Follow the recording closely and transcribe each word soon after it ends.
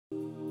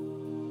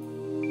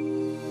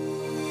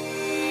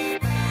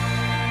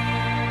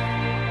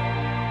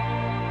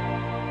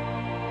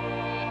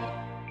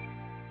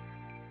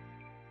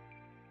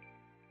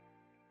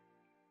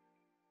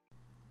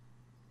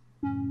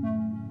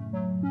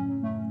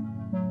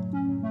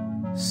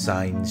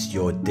Signs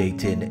you're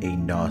dating a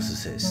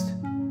narcissist.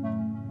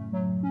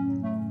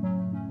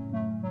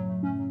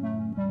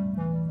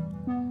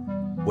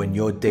 When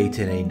you're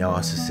dating a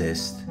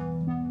narcissist,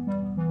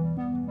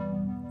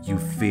 you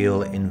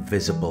feel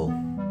invisible.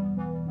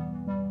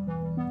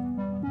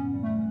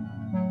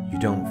 You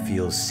don't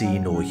feel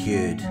seen or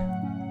heard.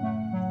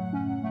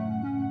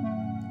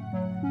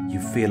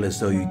 You feel as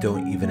though you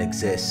don't even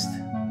exist.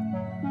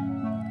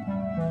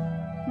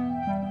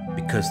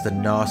 Because the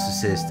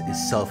narcissist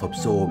is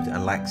self-absorbed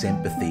and lacks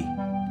empathy,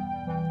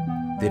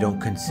 they don't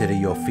consider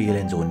your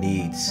feelings or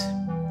needs.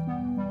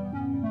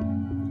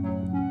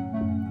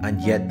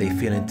 And yet they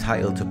feel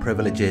entitled to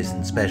privileges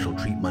and special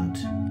treatment.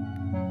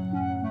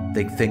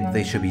 They think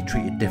they should be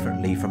treated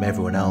differently from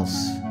everyone else.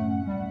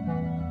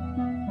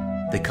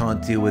 They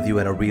can't deal with you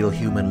at a real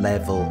human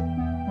level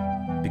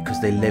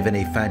because they live in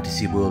a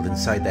fantasy world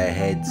inside their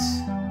heads.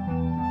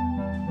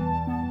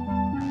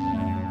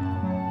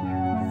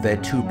 They're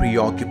too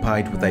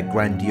preoccupied with their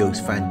grandiose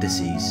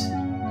fantasies,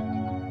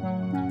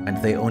 and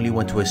they only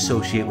want to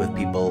associate with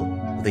people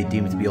who they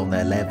deem to be on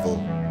their level,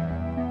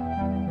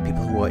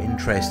 people who are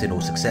interested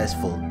or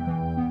successful.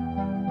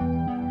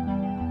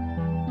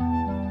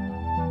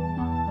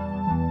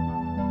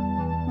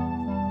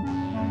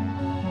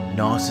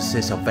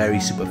 Narcissists are very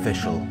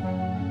superficial.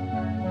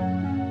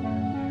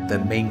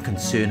 Their main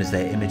concern is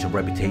their image and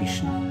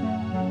reputation.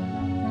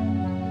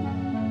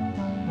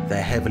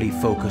 They're heavily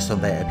focused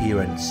on their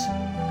appearance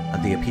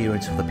and the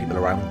appearance of the people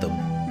around them.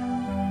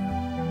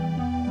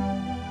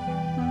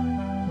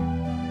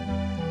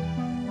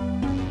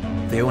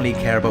 They only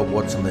care about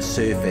what's on the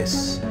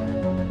surface.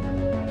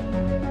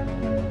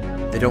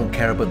 They don't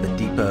care about the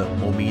deeper,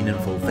 more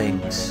meaningful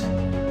things.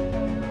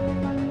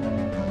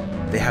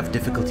 They have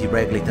difficulty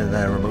regulating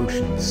their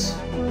emotions.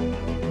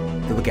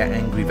 They will get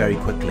angry very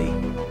quickly.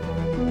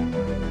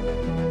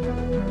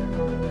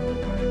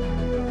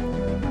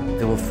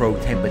 They will throw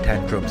temper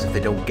tantrums if they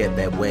don't get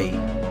their way.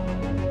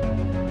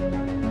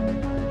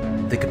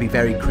 They can be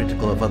very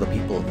critical of other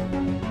people,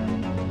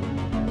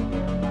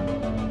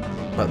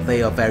 but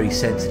they are very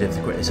sensitive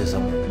to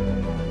criticism.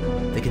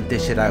 They can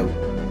dish it out,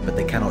 but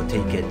they cannot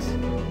take it.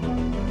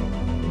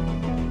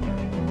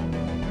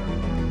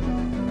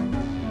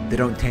 They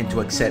don't tend to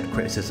accept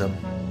criticism.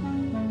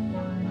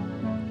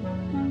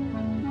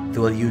 They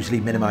will usually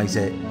minimize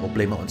it or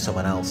blame it on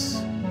someone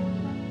else.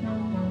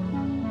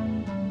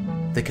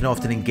 They can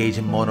often engage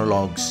in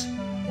monologues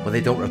where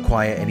they don't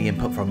require any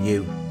input from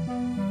you,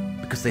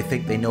 because they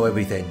think they know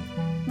everything.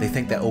 They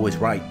think they're always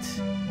right.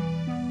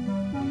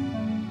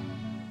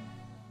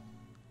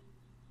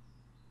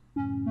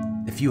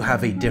 If you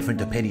have a different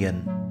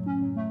opinion,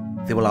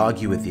 they will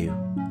argue with you.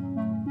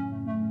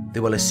 They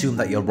will assume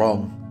that you're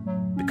wrong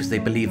because they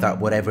believe that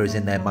whatever is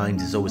in their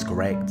minds is always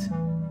correct.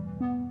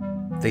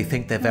 They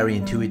think they're very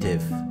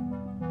intuitive.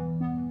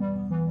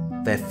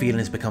 Their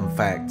feelings become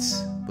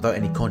facts without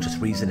any conscious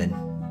reasoning.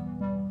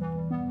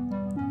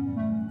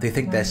 They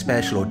think they're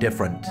special or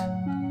different.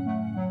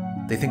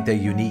 They think they're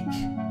unique.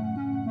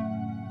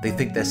 They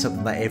think they're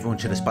something that everyone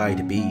should aspire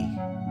to be.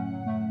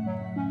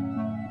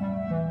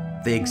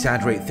 They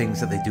exaggerate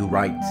things that they do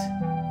right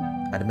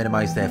and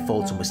minimize their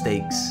faults or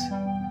mistakes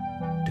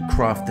to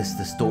craft this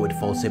distorted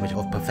false image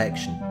of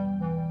perfection.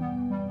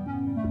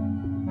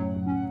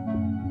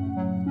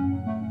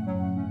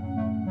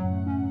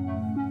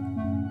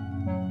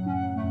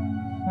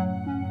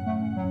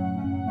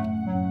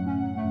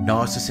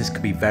 Narcissists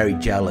can be very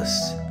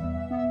jealous.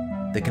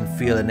 They can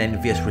feel an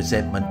envious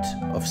resentment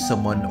of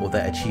someone or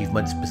their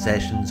achievements,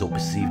 possessions, or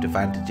perceived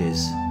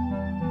advantages.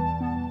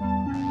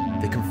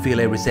 They can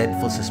feel a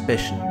resentful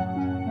suspicion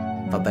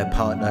that their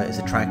partner is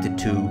attracted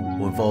to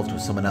or involved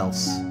with someone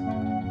else.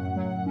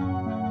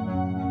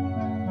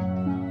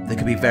 They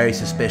can be very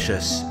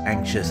suspicious,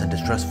 anxious, and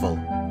distrustful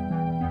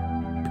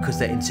because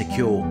they're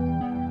insecure,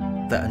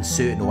 they're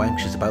uncertain or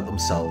anxious about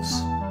themselves.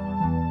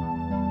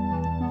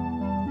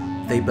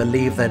 They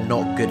believe they're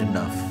not good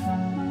enough,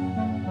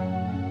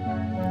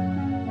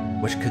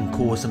 which can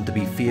cause them to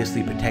be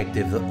fiercely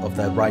protective of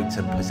their rights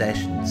and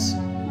possessions.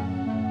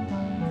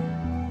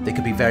 They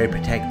can be very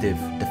protective,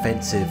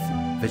 defensive,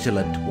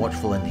 vigilant,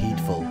 watchful, and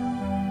heedful.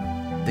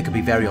 They can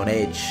be very on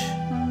edge.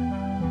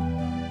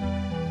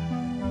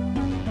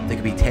 They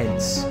can be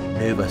tense,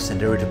 nervous,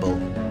 and irritable,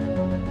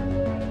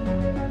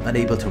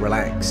 unable to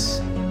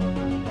relax.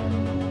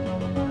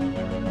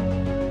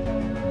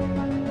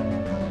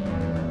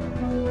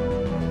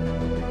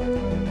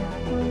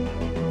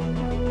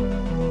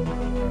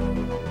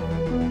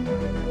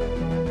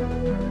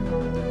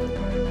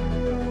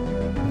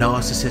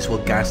 Narcissists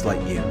will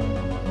gaslight you.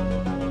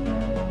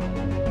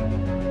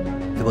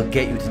 They will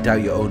get you to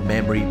doubt your own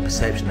memory,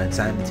 perception, and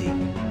sanity.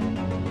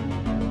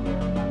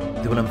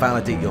 They will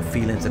invalidate your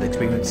feelings and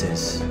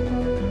experiences.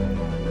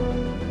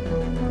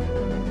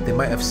 They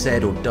might have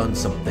said or done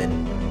something,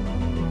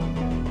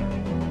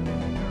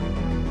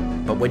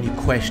 but when you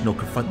question or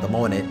confront them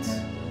on it,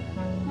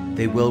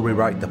 they will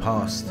rewrite the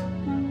past.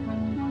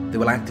 They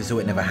will act as though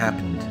it never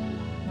happened,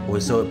 or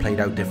as though it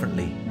played out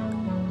differently.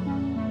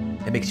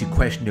 It makes you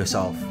question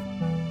yourself.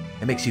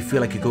 It makes you feel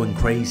like you're going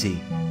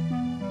crazy.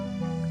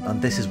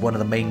 And this is one of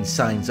the main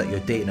signs that you're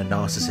dating a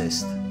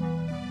narcissist.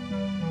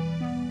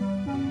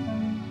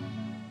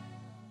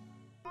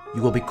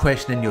 You will be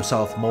questioning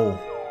yourself more.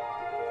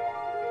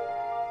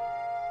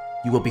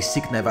 You will be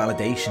seeking their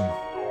validation.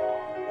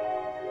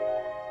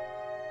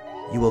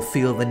 You will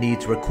feel the need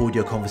to record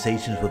your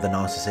conversations with the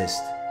narcissist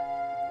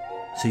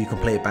so you can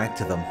play it back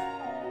to them.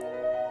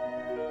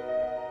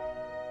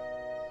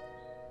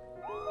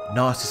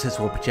 Narcissists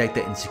will project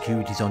their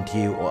insecurities onto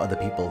you or other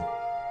people.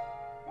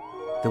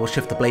 They will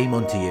shift the blame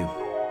onto you.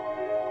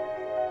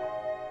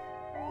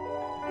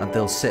 And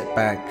they'll sit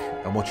back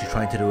and watch you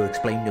trying to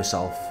explain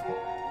yourself,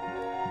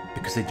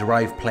 because they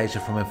derive pleasure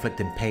from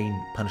inflicting pain,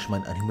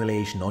 punishment and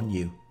humiliation on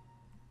you.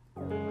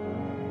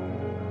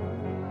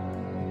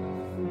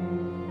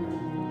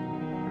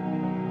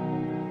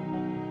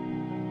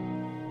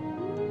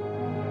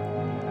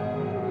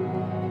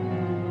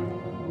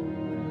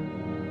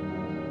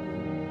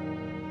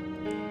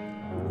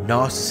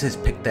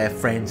 Narcissists pick their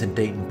friends and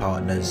dating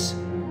partners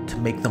to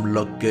make them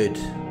look good.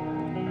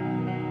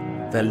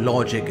 Their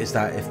logic is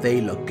that if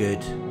they look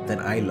good, then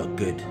I look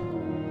good.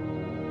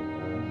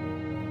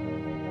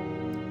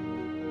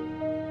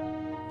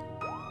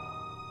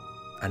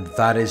 And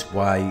that is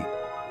why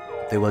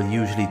they will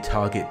usually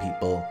target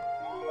people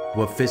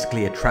who are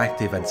physically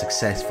attractive and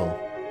successful.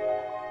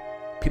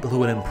 People who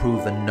will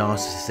improve the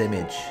narcissist's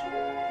image.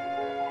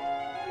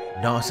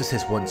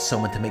 Narcissists want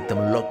someone to make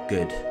them look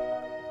good,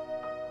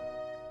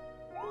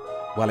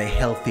 while a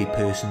healthy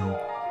person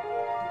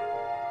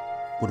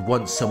would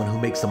want someone who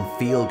makes them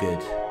feel good.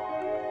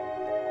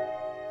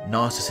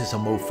 Narcissists are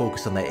more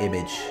focused on their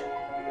image.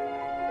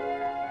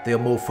 They are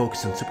more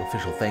focused on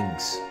superficial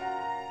things.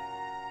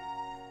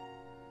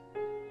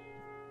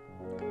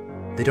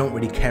 They don't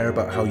really care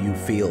about how you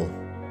feel.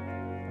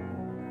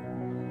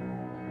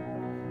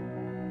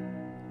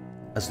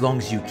 As long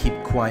as you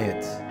keep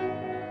quiet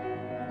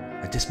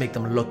and just make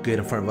them look good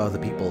in front of other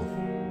people.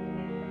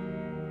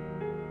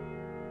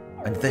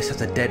 And this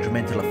has a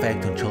detrimental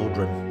effect on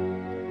children.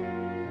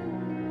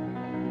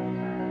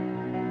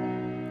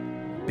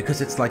 Because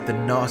it's like the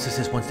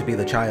narcissist wants to be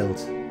the child,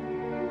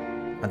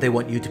 and they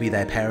want you to be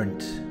their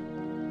parent.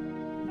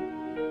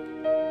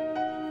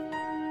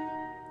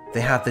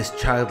 They have this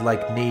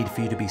childlike need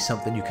for you to be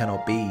something you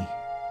cannot be.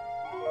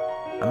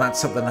 And that's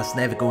something that's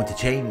never going to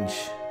change.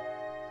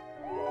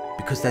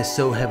 Because they're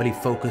so heavily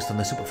focused on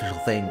the superficial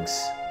things.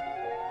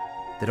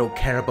 They don't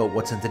care about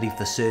what's underneath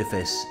the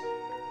surface.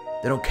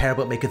 They don't care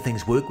about making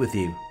things work with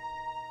you.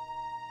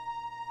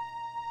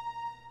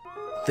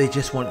 They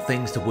just want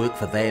things to work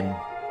for them.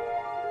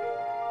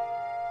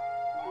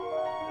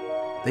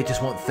 They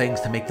just want things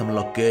to make them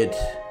look good.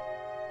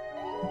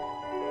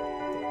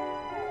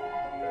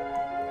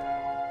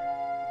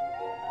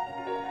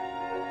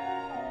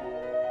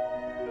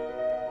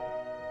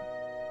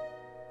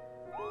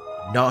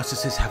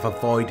 Narcissists have a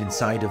void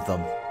inside of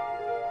them.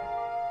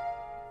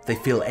 They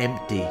feel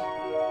empty.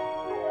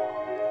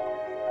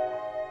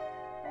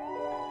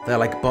 They're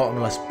like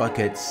bottomless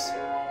buckets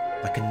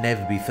that can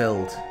never be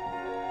filled.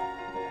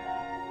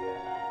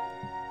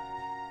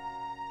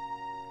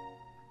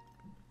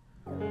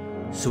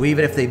 So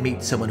even if they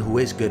meet someone who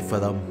is good for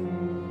them,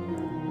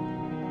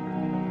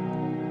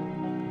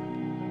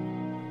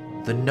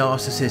 the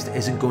narcissist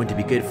isn't going to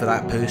be good for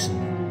that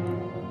person.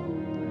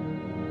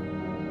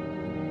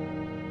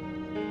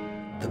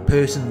 The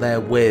person they're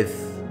with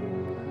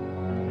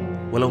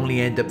will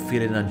only end up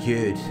feeling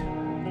unheard.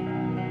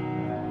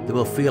 They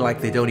will feel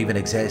like they don't even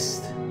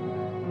exist.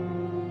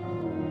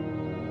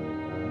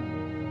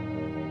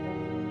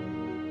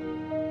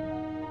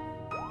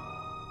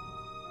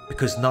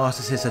 Because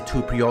narcissists are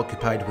too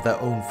preoccupied with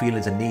their own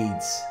feelings and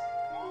needs,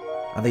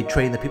 and they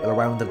train the people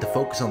around them to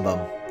focus on them.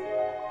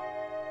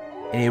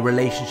 In a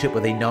relationship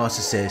with a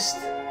narcissist,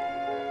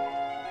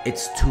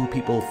 it's two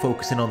people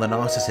focusing on the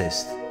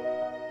narcissist,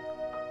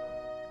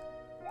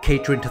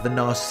 catering to the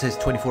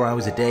narcissist 24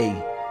 hours a day,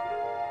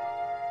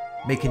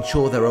 making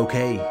sure they're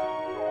okay,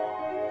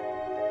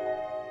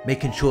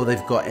 making sure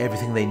they've got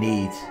everything they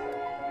need,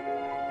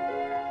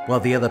 while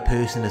the other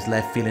person is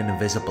left feeling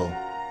invisible,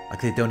 like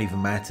they don't even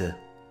matter.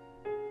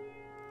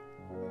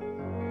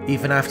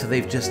 Even after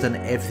they've just done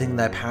everything in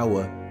their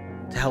power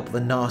to help the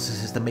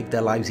narcissist and make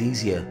their lives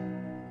easier.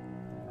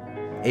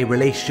 A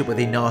relationship with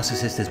a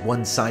narcissist is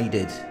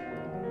one-sided.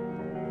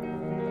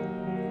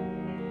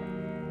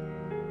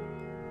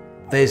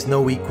 There's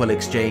no equal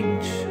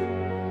exchange.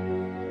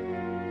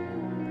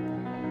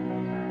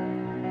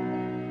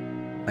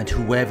 And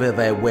whoever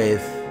they're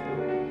with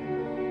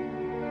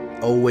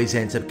always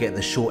ends up getting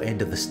the short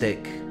end of the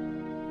stick.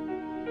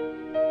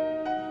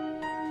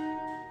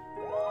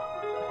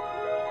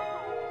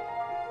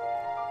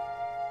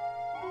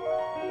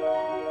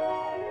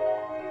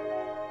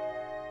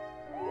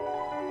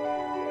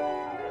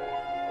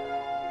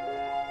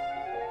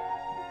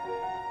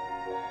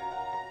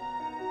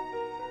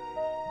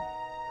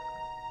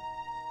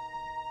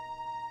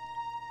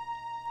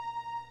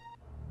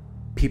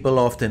 People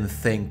often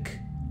think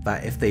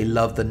that if they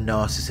love the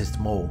narcissist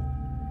more,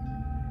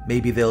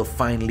 Maybe they'll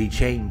finally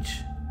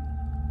change.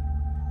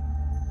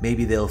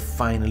 Maybe they'll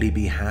finally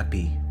be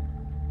happy.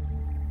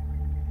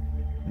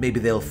 Maybe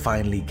they'll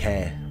finally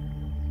care.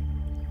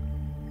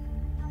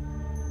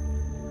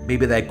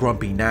 Maybe they're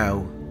grumpy now,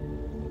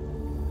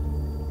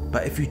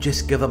 but if you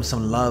just give them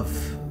some love,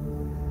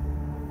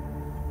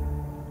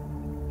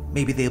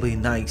 maybe they'll be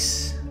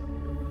nice.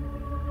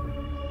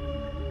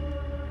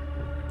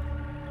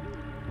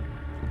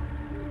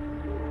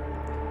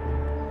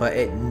 But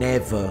it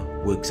never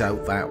works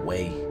out that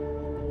way.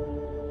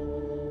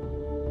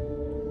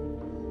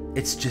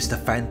 It's just a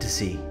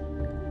fantasy.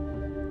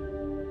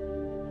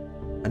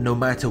 And no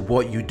matter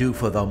what you do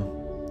for them,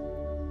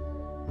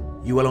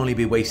 you will only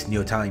be wasting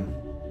your time.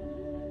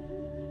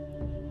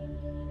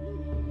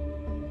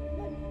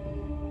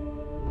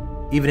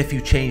 Even if you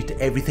changed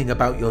everything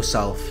about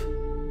yourself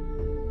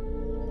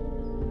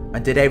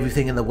and did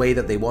everything in the way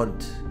that they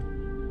want,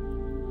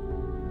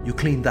 you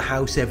cleaned the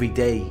house every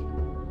day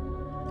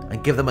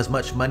and give them as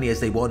much money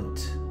as they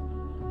want,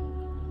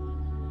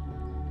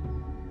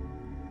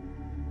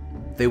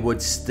 they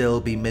would still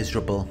be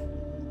miserable.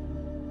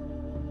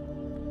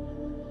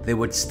 They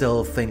would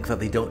still think that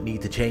they don't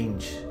need to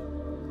change.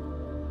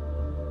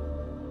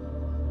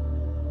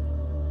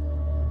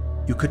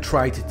 You could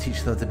try to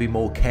teach them to be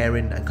more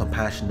caring and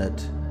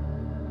compassionate,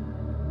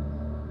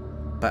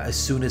 but as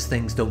soon as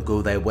things don't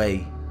go their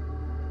way,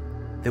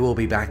 they will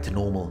be back to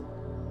normal.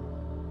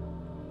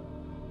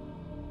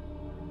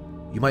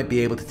 You might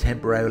be able to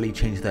temporarily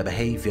change their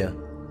behavior,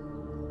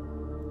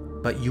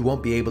 but you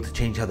won't be able to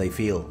change how they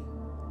feel.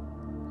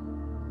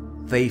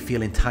 They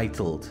feel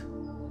entitled.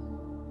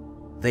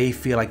 They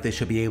feel like they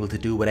should be able to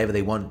do whatever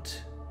they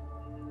want,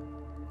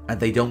 and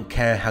they don't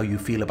care how you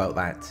feel about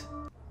that.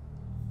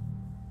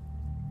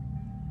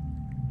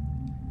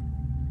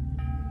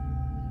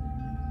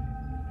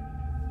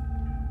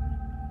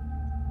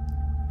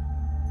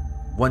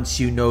 Once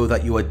you know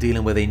that you are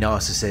dealing with a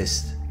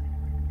narcissist,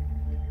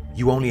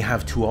 you only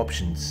have two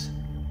options.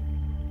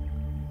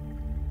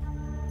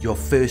 Your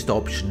first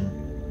option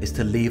is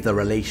to leave the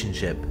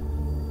relationship,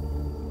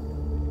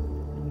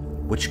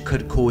 which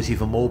could cause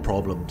even more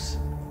problems,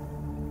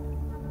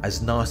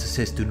 as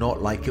narcissists do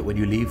not like it when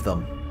you leave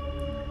them.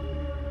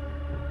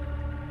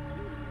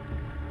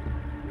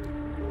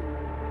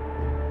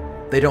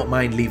 They don't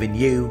mind leaving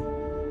you,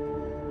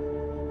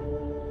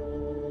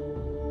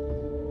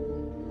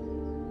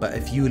 but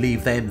if you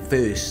leave them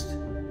first,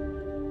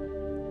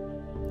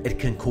 it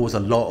can cause a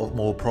lot of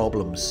more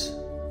problems.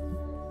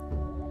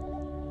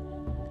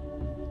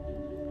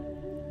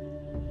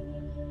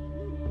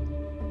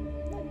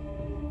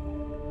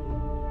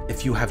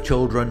 If you have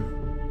children,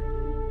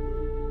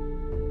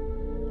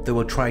 they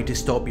will try to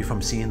stop you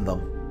from seeing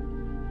them.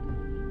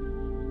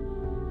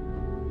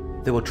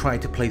 They will try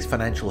to place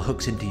financial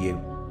hooks into you.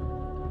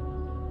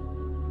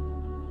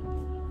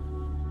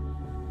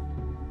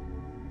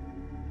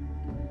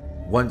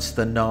 Once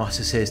the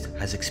narcissist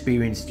has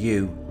experienced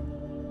you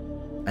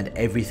and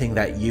everything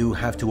that you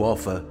have to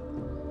offer,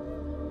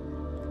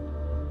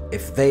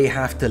 if they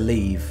have to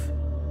leave,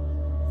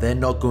 they're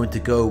not going to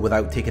go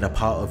without taking a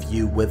part of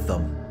you with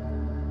them.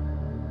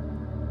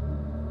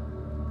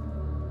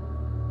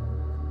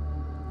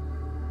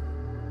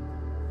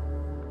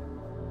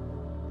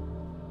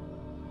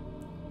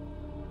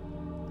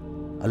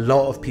 A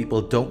lot of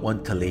people don't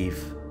want to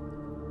leave,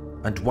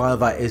 and while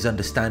that is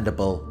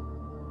understandable,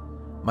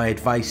 my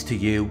advice to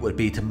you would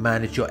be to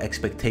manage your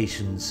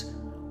expectations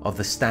of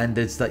the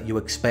standards that you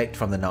expect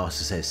from the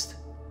narcissist.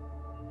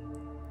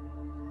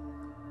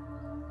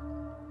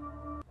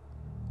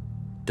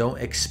 Don't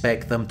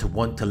expect them to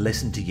want to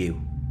listen to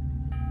you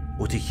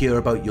or to hear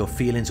about your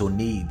feelings or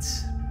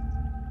needs.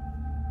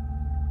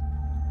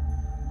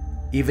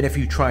 Even if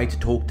you try to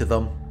talk to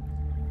them,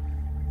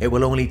 it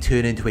will only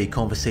turn into a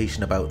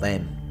conversation about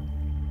them.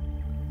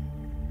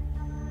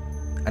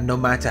 And no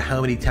matter how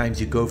many times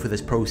you go through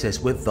this process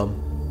with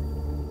them,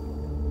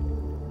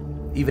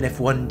 even if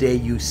one day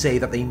you say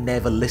that they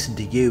never listen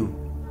to you,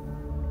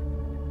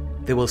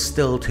 they will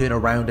still turn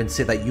around and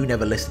say that you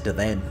never listened to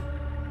them.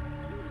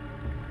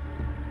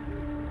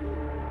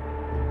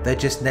 They're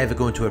just never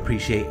going to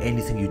appreciate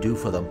anything you do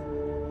for them.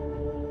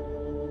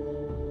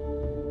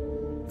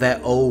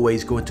 They're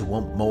always going to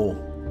want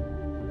more.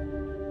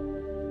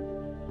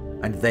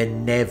 And they're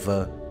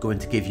never going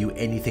to give you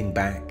anything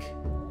back.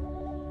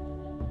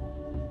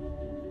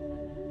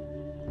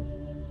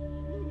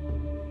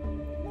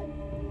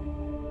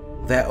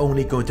 They're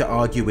only going to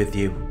argue with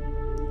you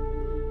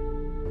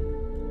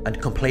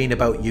and complain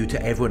about you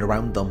to everyone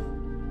around them,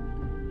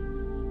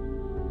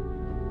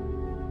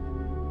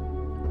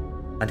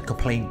 and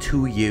complain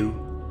to you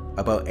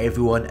about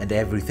everyone and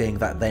everything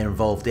that they're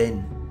involved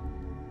in.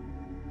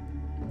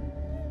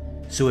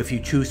 So if you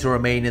choose to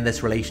remain in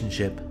this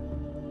relationship,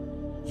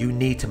 you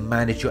need to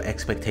manage your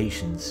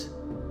expectations.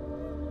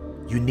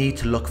 You need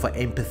to look for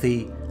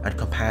empathy and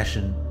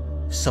compassion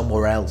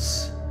somewhere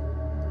else.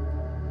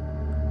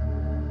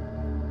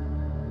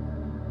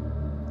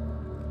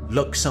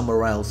 Look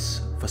somewhere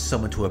else for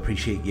someone to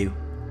appreciate you.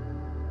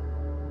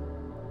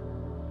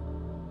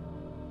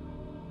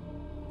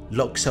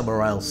 look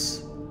somewhere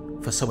else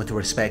for someone to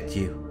respect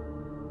you.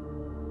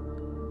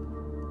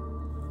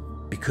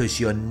 Because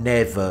you're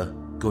never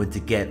going to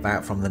get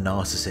that from the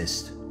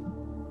narcissist.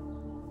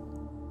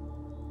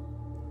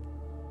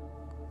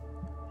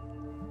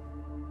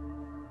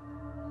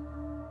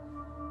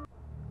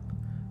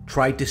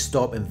 Try to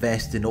stop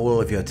investing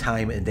all of your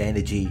time and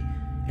energy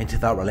into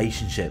that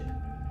relationship.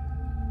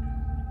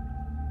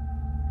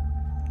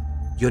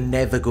 You're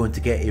never going to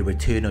get a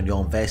return on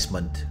your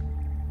investment.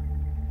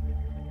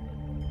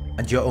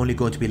 And you're only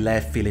going to be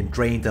left feeling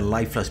drained and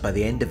lifeless by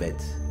the end of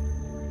it.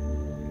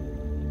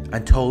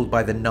 And told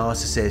by the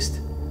narcissist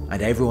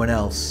and everyone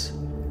else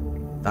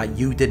that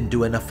you didn't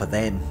do enough for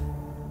them.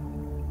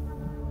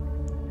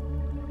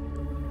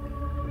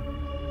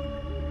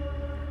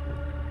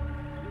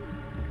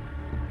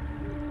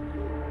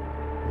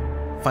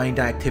 Find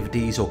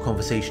activities or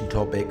conversation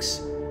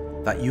topics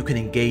that you can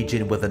engage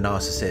in with a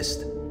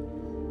narcissist,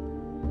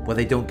 where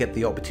they don't get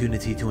the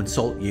opportunity to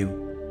insult you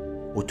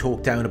or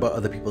talk down about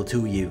other people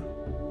to you.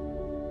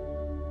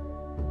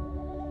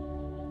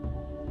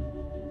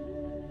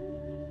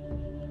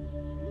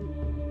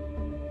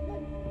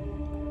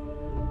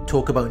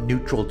 Talk about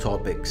neutral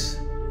topics,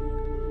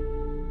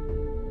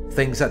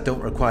 things that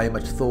don't require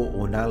much thought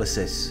or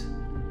analysis.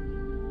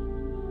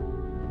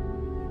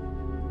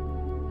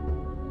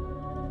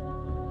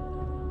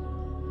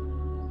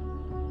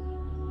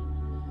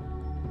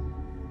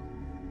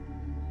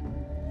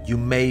 You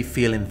may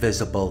feel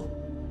invisible.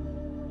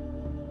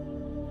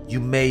 You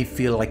may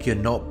feel like you're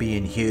not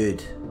being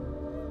heard.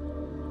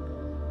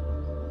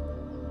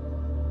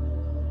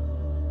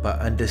 But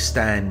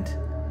understand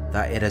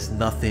that it has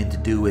nothing to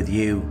do with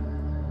you.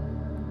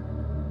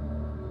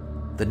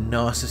 The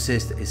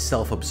narcissist is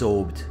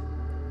self-absorbed.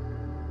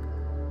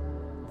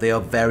 They are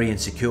very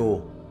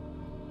insecure.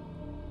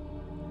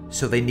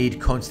 So they need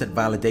constant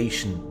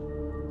validation.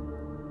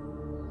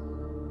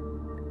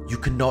 You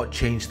cannot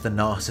change the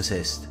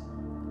narcissist.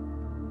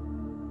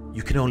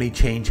 You can only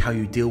change how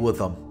you deal with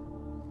them.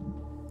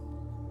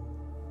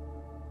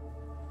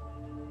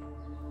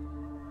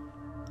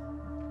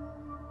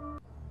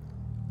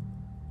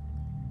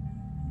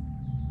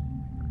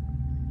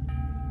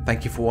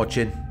 Thank you for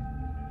watching.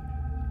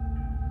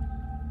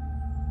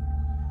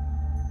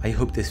 I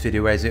hope this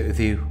video resonated with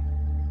you.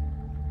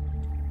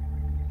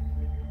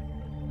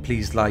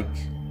 Please like,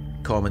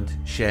 comment,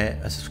 share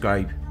and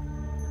subscribe.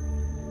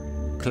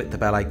 Click the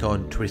bell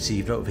icon to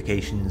receive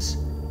notifications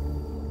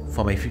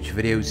for my future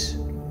videos.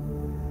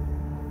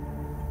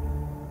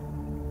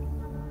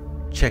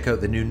 Check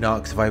out the new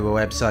Narc Survivor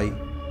website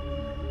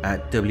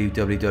at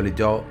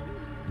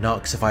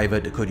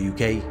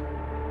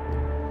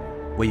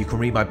www.narcsurvivor.co.uk, where you can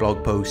read my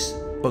blog posts,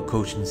 book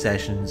coaching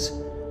sessions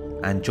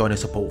and join a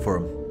support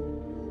forum.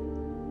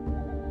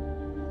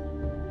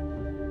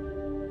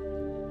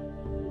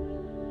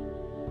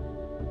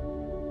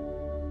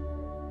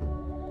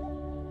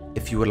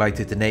 If you would like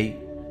to donate,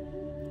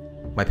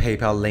 my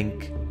PayPal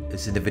link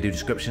is in the video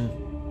description.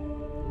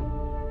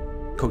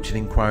 Coaching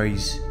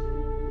inquiries,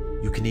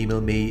 you can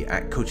email me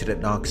at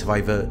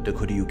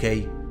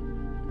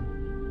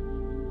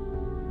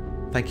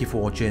coaching@narcsurvivor.co.uk. Thank you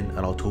for watching and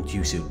I'll talk to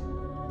you soon.